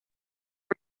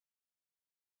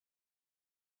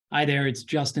Hi there, it's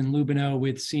Justin Lubino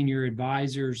with Senior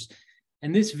Advisors.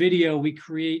 In this video, we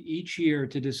create each year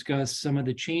to discuss some of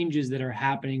the changes that are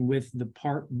happening with the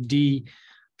Part D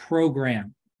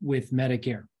program with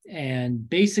Medicare. And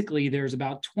basically, there's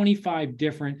about 25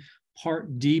 different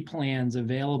Part D plans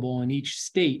available in each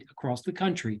state across the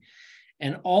country.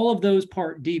 And all of those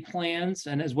Part D plans,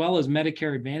 and as well as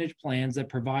Medicare Advantage plans that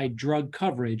provide drug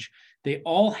coverage, they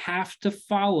all have to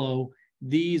follow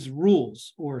these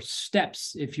rules or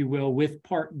steps, if you will, with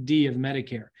Part D of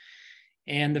Medicare.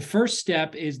 And the first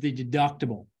step is the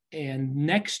deductible. And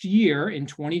next year in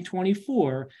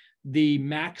 2024, the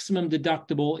maximum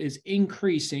deductible is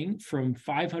increasing from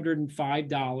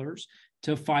 $505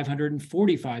 to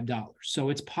 $545. So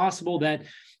it's possible that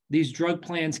these drug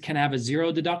plans can have a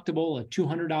 $0 deductible, a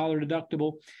 $200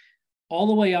 deductible, all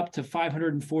the way up to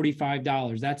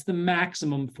 $545. That's the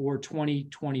maximum for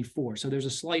 2024. So there's a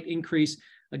slight increase,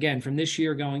 again, from this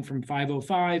year going from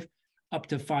 $505 up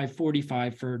to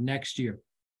 $545 for next year.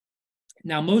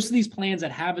 Now, most of these plans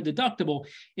that have a deductible,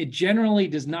 it generally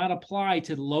does not apply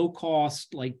to low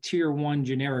cost, like tier 1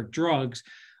 generic drugs.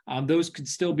 Those could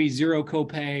still be zero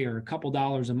copay or a couple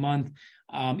dollars a month,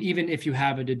 even if you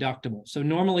have a deductible. So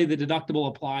normally the deductible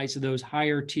applies to those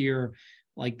higher tier,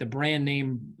 like the brand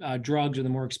name drugs or the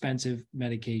more expensive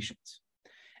medications.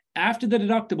 After the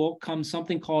deductible comes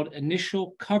something called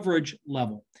initial coverage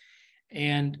level.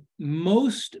 And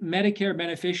most Medicare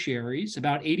beneficiaries,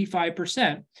 about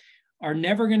 85%, are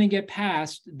never going to get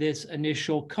past this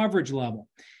initial coverage level.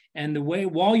 And the way,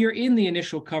 while you're in the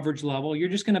initial coverage level, you're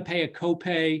just going to pay a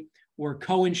copay or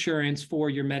co-insurance for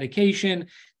your medication.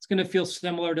 It's going to feel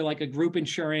similar to like a group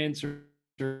insurance or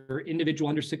individual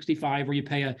under 65, where you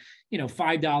pay a $5,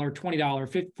 $20,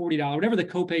 $50, $40, whatever the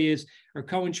copay is, or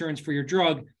co-insurance for your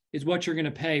drug is what you're going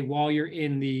to pay while you're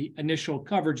in the initial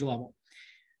coverage level.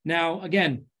 Now,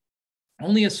 again,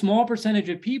 only a small percentage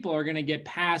of people are going to get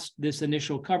past this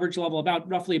initial coverage level,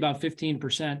 roughly about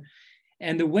 15%.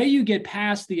 And the way you get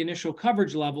past the initial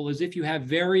coverage level is if you have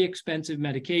very expensive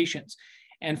medications.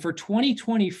 And for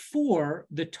 2024,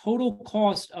 the total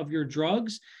cost of your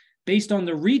drugs, based on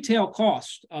the retail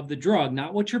cost of the drug,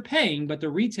 not what you're paying, but the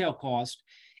retail cost,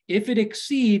 if it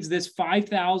exceeds this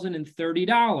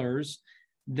 $5,030,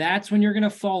 that's when you're going to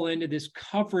fall into this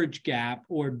coverage gap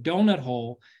or donut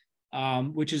hole,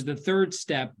 which is the third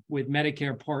step with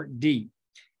Medicare Part D.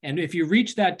 And if you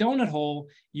reach that donut hole,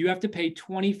 you have to pay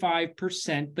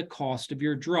 25% the cost of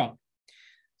your drug.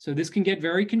 So this can get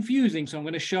very confusing. So I'm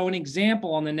going to show an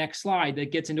example on the next slide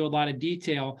that gets into a lot of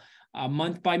detail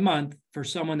month by month for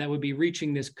someone that would be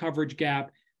reaching this coverage gap,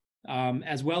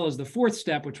 as well as the fourth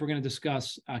step, which we're going to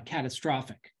discuss,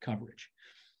 catastrophic coverage.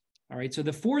 All right, so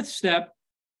the fourth step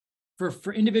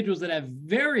for individuals that have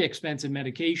very expensive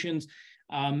medications,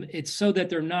 it's so that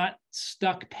they're not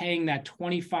stuck paying that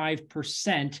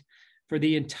 25% for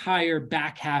the entire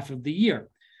back half of the year.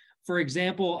 For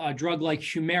example, a drug like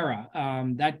Humira,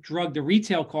 that drug, the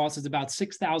retail cost is about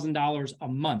 $6,000 a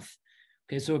month.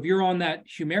 Okay, so if you're on that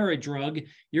Humira drug,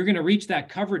 you're going to reach that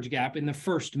coverage gap in the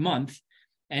first month,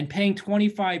 and paying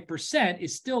 25%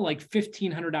 is still like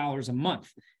 $1,500 a month,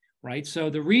 right? So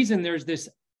the reason there's this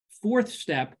fourth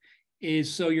step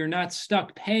is so you're not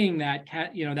stuck paying that,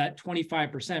 that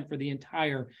 25% for the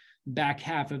entire back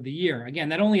half of the year. Again,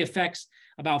 that only affects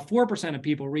about 4% of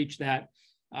people reach that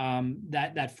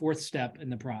fourth step in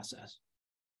the process.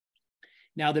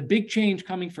 Now, the big change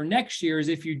coming for next year is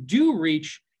if you do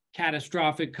reach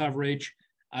catastrophic coverage,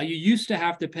 you used to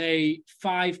have to pay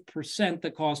 5% the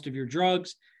cost of your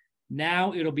drugs.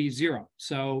 Now it'll be 0.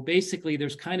 So basically,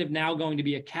 there's kind of now going to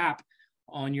be a cap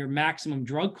on your maximum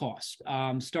drug cost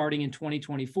starting in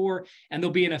 2024. And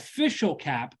there'll be an official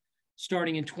cap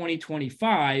starting in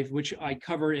 2025, which I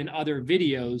cover in other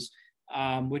videos,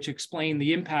 which explain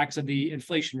the impacts of the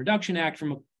Inflation Reduction Act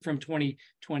from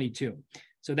 2022.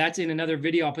 So that's in another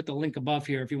video. I'll put the link above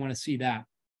here if you want to see that.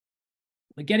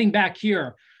 But getting back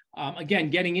here, again,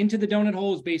 getting into the donut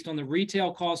hole is based on the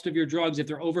retail cost of your drugs. If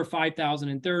they're over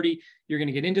 $5,030, you're going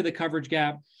to get into the coverage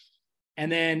gap. And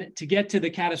then to get to the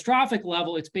catastrophic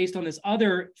level, it's based on this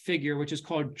other figure, which is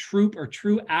called true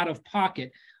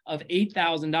out-of-pocket of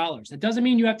 $8,000. That doesn't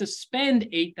mean you have to spend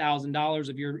 $8,000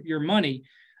 of your money.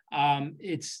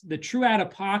 It's the true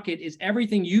out-of-pocket is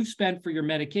everything you've spent for your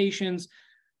medications,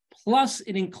 plus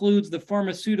it includes the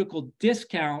pharmaceutical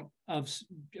discount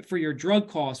for your drug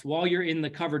costs while you're in the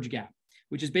coverage gap,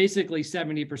 which is basically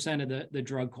 70% of the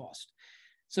drug cost.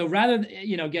 So rather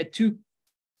than, get too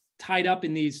tied up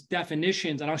in these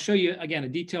definitions, and I'll show you again a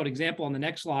detailed example on the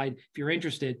next slide if you're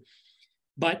interested.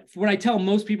 But what I tell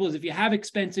most people is if you have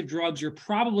expensive drugs, you're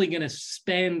probably going to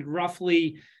spend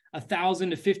roughly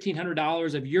 $1,000 to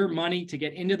 $1,500 of your money to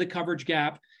get into the coverage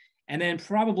gap, and then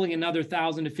probably another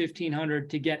 $1,000 to $1,500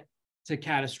 to get to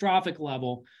catastrophic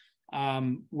level,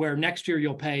 where next year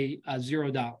you'll pay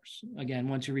 $0, again,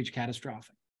 once you reach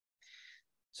catastrophic.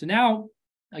 So now,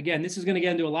 again, this is going to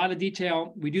get into a lot of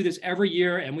detail. We do this every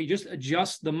year, and we just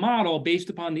adjust the model based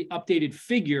upon the updated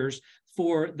figures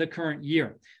for the current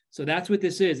year. So that's what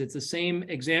this is. It's the same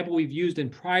example we've used in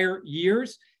prior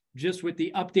years, just with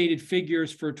the updated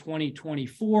figures for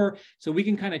 2024. So we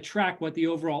can kind of track what the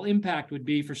overall impact would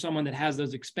be for someone that has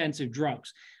those expensive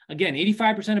drugs. Again,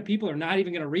 85% of people are not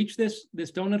even going to reach this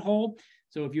donut hole.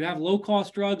 So if you have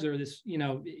low-cost drugs or this,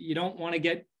 you don't want to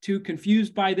get too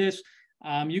confused by this,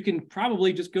 you can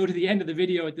probably just go to the end of the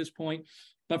video at this point.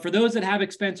 But for those that have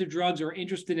expensive drugs or are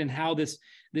interested in how this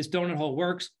donut hole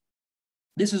works,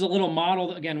 this is a little model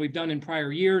that, again, we've done in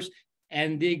prior years.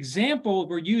 And the example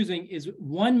we're using is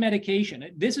one medication.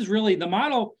 This is really the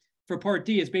model for Part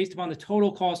D is based upon the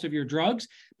total cost of your drugs.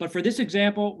 But for this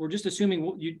example, we're just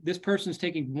assuming this person's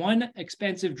taking one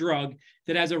expensive drug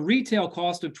that has a retail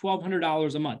cost of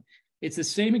 $1,200 a month. It's the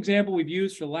same example we've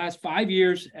used for the last 5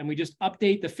 years, and we just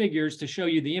update the figures to show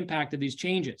you the impact of these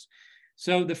changes.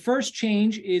 So the first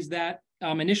change is that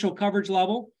initial coverage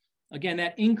level. Again,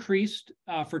 that increased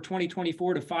for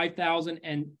 2024 to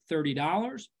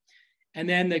 $5,030. And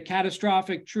then the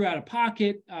catastrophic true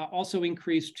out-of-pocket also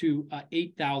increased to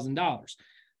 $8,000.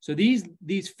 So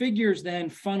these figures then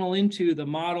funnel into the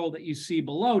model that you see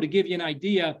below to give you an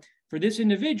idea for this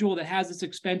individual that has this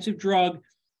expensive drug,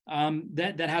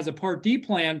 that has a Part D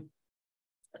plan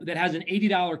that has an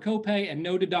 $80 copay and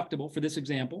no deductible for this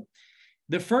example.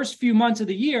 The first few months of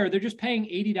the year, they're just paying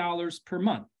 $80 per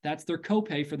month. That's their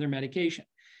copay for their medication.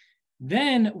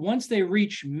 Then once they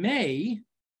reach May,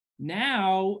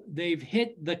 now they've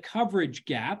hit the coverage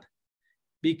gap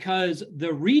because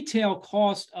the retail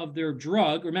cost of their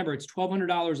drug, remember it's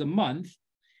 $1,200 a month,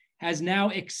 has now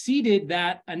exceeded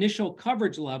that initial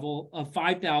coverage level of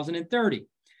 $5,030.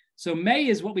 So May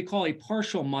is what we call a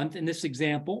partial month in this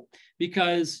example,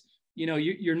 because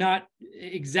you're not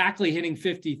exactly hitting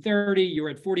 50/30. You're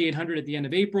at 4,800 at the end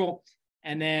of April,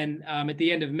 and then at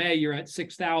the end of May you're at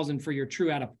 6,000 for your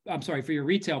for your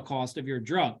retail cost of your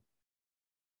drug.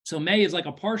 So May is like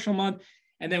a partial month,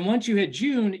 and then once you hit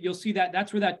June, you'll see that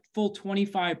that's where that full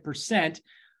 25%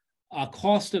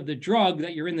 cost of the drug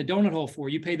that you're in the donut hole for.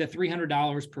 You pay the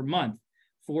 $300 per month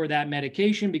for that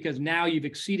medication because now you've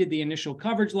exceeded the initial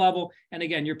coverage level, and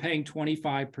again you're paying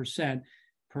 25%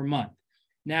 per month.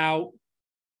 Now,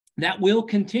 that will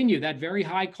continue, that very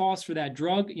high cost for that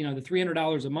drug, the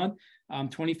 $300 a month,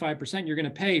 25% you're going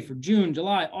to pay for June,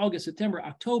 July, August, September,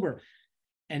 October.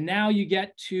 And now you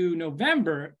get to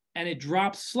November and it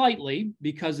drops slightly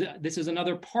because this is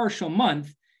another partial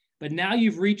month, but now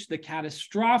you've reached the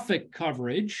catastrophic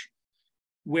coverage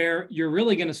where you're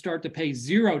really going to start to pay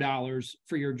 $0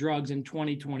 for your drugs in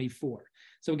 2024.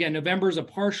 So again, November is a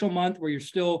partial month where you're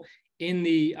still in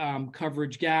the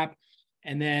coverage gap.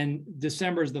 And then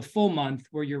December is the full month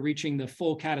where you're reaching the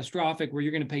full catastrophic, where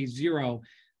you're going to pay $0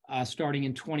 starting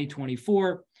in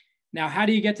 2024. Now, how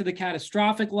do you get to the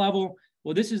catastrophic level?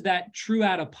 Well, this is that true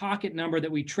out-of-pocket number that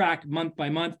we track month by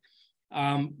month,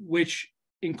 which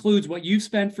includes what you've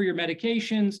spent for your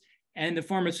medications and the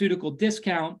pharmaceutical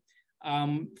discount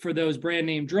for those brand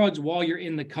name drugs while you're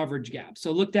in the coverage gap.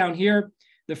 So look down here.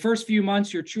 The first few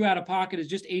months, your true out-of-pocket is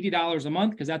just $80 a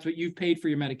month because that's what you've paid for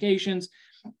your medications.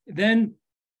 Then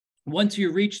once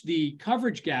you reach the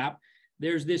coverage gap,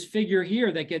 there's this figure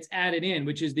here that gets added in,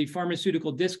 which is the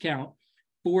pharmaceutical discount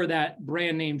for that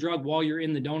brand name drug while you're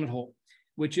in the donut hole,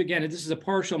 which again, this is a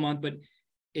partial month, but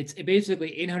it's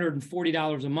basically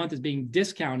 $840 a month is being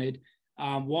discounted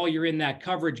while you're in that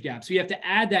coverage gap. So you have to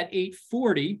add that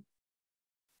 $840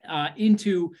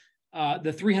 into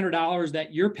the $300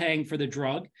 that you're paying for the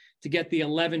drug to get the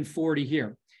 $1,140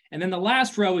 here. And then the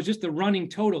last row is just the running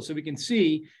total. So we can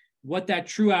see what that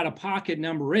true out-of-pocket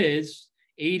number is,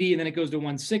 80, and then it goes to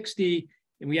 160,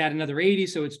 and we add another 80,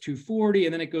 so it's 240,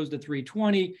 and then it goes to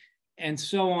 320, and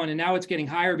so on. And now it's getting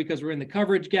higher because we're in the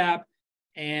coverage gap.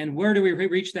 And where do we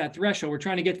reach that threshold? We're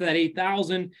trying to get to that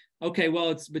 8,000. Okay, well,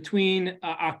 it's between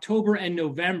October and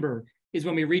November is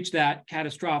when we reach that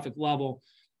catastrophic level.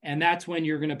 And that's when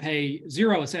you're going to pay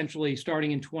 $0 essentially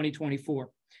starting in 2024.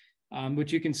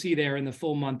 Which you can see there in the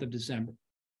full month of December.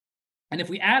 And if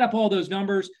we add up all those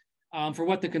numbers for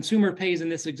what the consumer pays in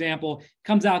this example,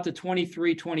 comes out to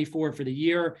 $23.24 for the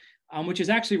year, which is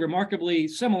actually remarkably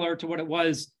similar to what it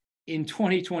was in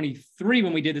 2023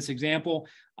 when we did this example.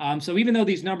 So even though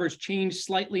these numbers changed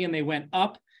slightly and they went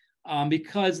up,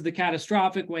 because the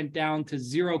catastrophic went down to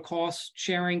zero cost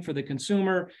sharing for the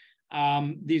consumer.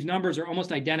 These numbers are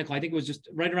almost identical. I think it was just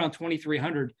right around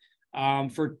 2,300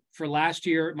 for last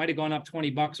year. It might have gone up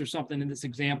 $20 or something in this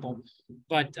example,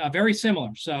 but very similar.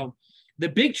 So the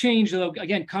big change, though,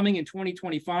 again, coming in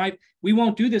 2025, we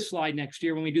won't do this slide next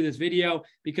year when we do this video,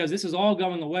 because this is all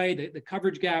going away. The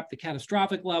coverage gap, the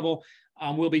catastrophic level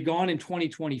will be gone in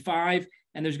 2025,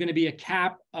 and there's going to be a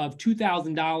cap of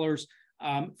 $2,000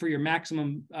 for your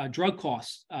maximum drug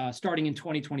costs starting in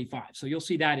 2025. So you'll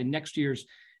see that in next year's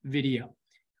video.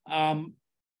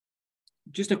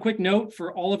 Just a quick note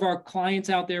for all of our clients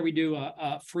out there, we do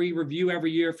a free review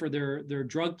every year for their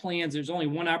drug plans. There's only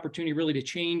one opportunity really to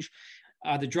change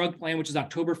the drug plan, which is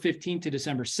October 15th to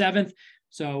December 7th.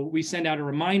 So we send out a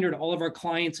reminder to all of our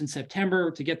clients in September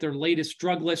to get their latest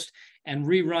drug list and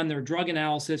rerun their drug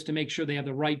analysis to make sure they have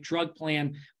the right drug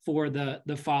plan for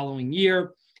the following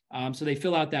year. So they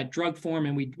fill out that drug form,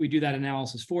 and we do that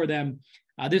analysis for them.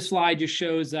 This slide just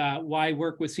shows why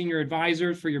work with senior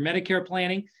advisors for your Medicare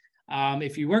planning.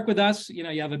 If you work with us, you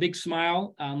have a big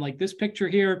smile like this picture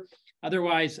here.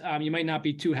 Otherwise, you might not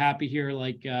be too happy here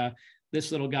like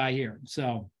this little guy here.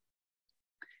 So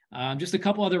just a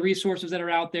couple other resources that are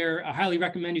out there. I highly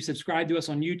recommend you subscribe to us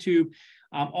on YouTube.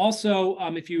 Also,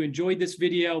 if you enjoyed this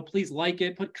video, please like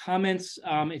it, put comments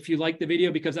if you like the video,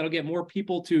 because that'll get more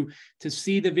people to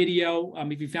see the video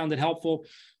if you found it helpful.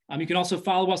 You can also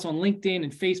follow us on LinkedIn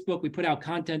and Facebook. We put out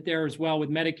content there as well with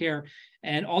Medicare.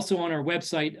 And also on our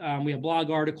website, we have blog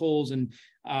articles and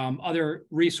other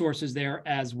resources there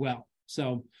as well.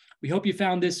 So we hope you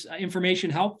found this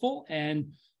information helpful,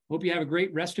 and hope you have a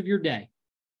great rest of your day.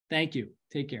 Thank you.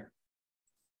 Take care.